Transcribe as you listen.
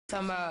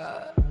Talking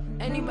about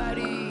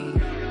anybody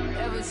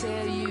ever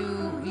tell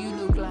you you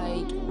look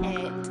like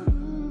at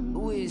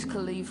Wiz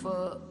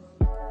Khalifa?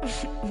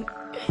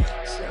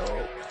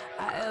 So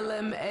I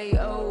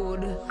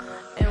LMAO'd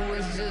and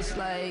was just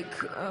like,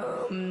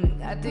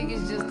 I think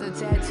it's just the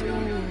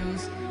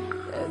tattoos,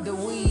 the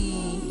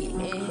weed,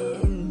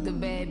 and the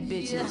bad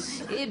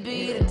bitches. Yeah, it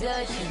be the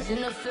Dutchies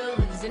and the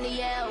Phillies and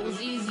the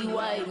L's, easy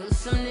whiters.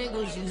 Some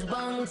niggas use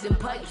bungs and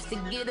pipes to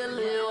get a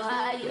little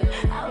higher.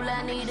 All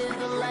I need is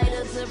a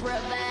lighter to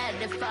provide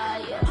the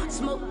fire.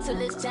 Smoke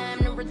till it's time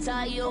to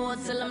retire or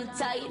till I'm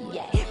tired,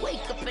 yeah.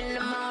 Wake up in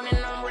the morning,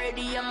 I'm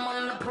ready, I'm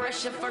under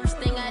pressure. First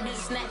thing I do,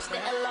 snatch the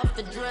L off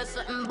the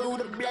dresser and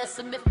Buddha bless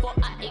her before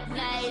I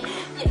ignite.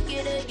 Yeah,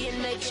 get again,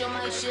 make sure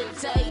my shit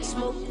tight.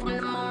 Smoke from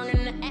the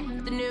morning to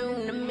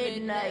afternoon to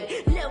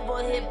midnight.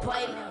 Never hit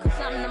pipe, cause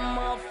I'm the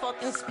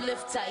motherfucking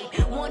spliff type.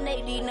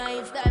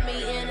 189th got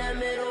me in the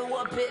middle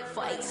of pit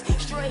fights.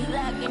 Straight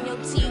locking your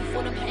teeth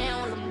with a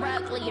pound of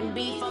broccoli and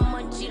beef. I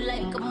munch you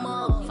like a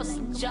mug for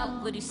some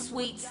chocolatey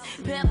sweets.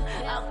 Pep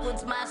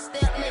outwards my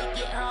step, make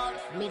it hard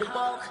for me to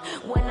walk.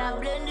 When I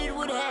blend it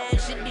with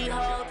hash, it'd be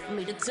hard for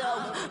me to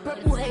talk.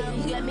 Purple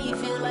haze got me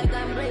feel like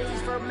I'm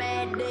blazed for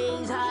mad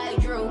days.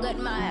 Hydro got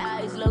my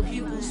eyes low,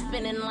 you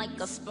spinning like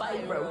a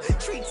spiral.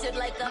 Treats it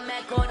like a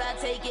Mac-Card, I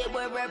take it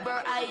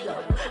wherever I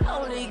go.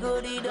 Only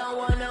goodie, don't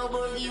want no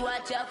boogie,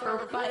 watch out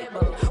for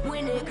fiber.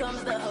 When it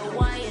comes to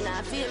Hawaiian,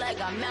 I feel like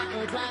I'm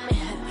mountain climbing.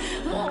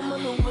 More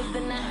maneuvers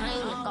than the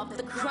Heimlich off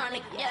the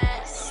chronic,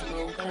 yes.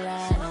 Smoke a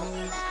lot,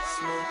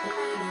 smoke a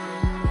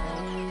little.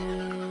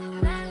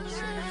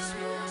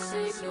 Smoke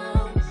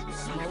signal,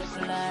 smoke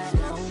a lot,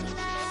 smoke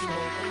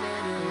a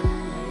little.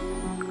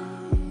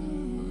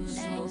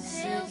 Smoke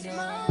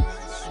signal,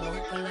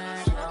 smoke a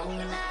lot,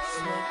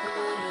 smoke a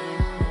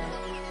little.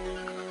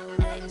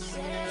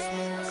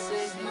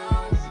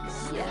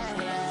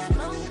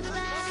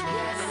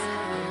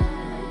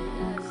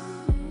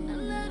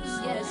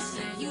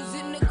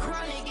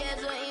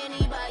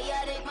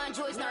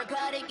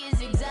 Narcotic is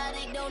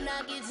exotic, don't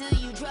knock it till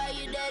you try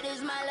it. That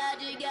is my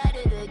logic, got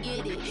it to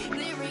get it.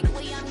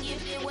 Lyrically, I'm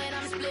gifted when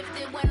I'm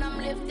spliffed. When I'm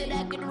lifted,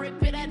 I can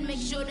rip it. I'd make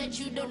sure that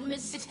you don't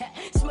miss it.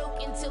 Smoke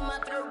until my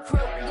throat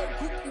croak. Go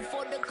cuckoo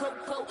for the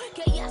cocoa.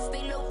 Chaos,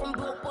 stay low from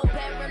popo.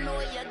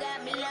 Paranoia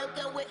got me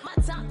loco with my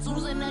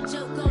tonsils and a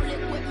choco.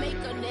 Liquid make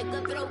a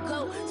nigga throw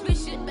cold. Spit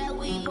shit about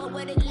weed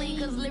poetically,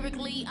 cause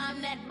lyrically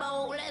I'm that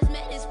bold. As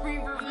met is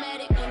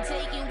pre-rheumatic and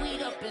taking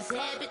weed up his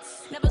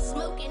habits. Never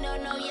smoking or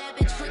no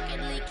yabbit.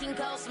 Crookedly can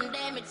cause some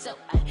damage, so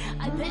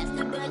I pass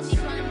the Dutchie,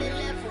 find the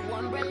left for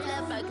one breath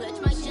left. I clutch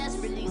my chest,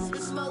 release the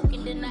smoke,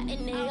 and then I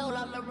inhale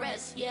all the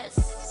rest. Yes,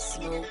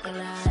 smoke a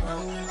lot,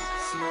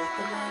 smoke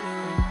a lot.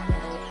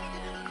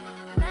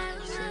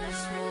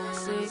 Smoke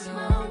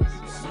signal,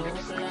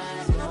 smoke a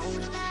lot, smoke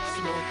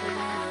a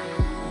lot.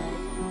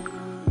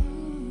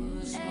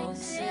 Smoke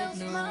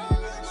signal,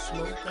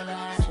 smoke a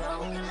lot,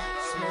 smoke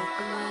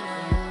a lot.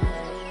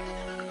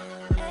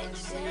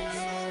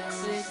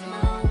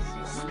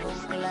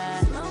 Smoke a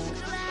lot,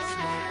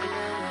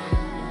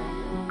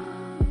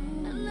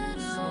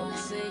 smoke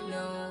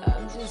signal.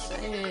 I'm just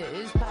saying,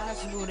 it's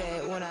possible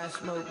that when I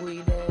smoke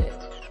weed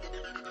that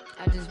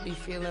I just be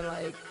feeling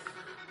like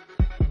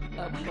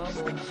a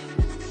bubble.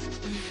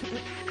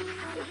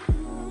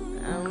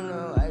 I don't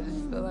know, I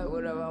just feel like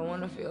whatever I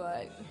want to feel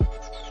like.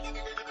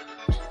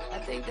 I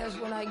think that's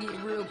when I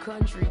get real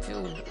country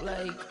too.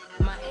 Like,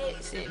 my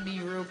accent be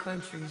real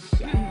country.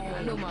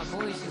 I know my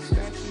voice is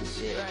scratchy as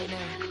shit right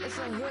now. It's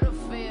a hood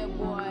affair,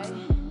 boy.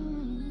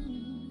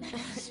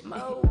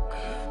 Smoke,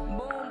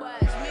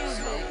 boombox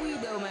music. Smoke weed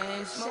though,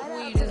 man. Smoke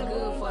weed is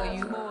good for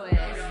you, boy.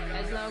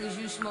 As long as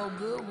you smoke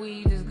good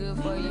weed, is good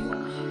for you.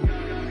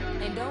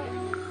 And don't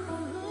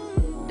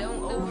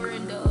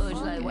overindulge.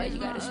 Like, why you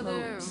gotta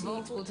smoke?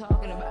 People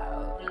talking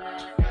about.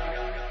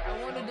 I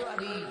wonder, do I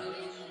be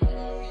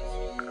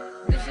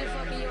this shit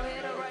fucking your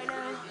head up right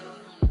now?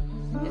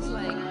 It's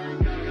like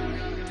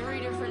 3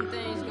 different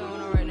things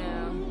going on right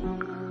now,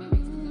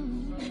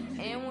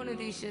 and one of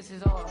these shits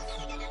is off.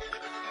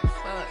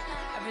 But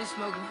I've been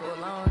smoking for a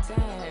long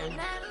time.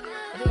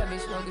 I think I've been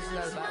smoking since I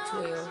was about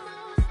 12.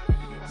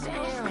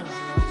 Damn.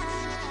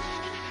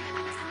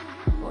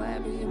 What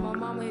happens if my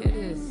mama hear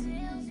this?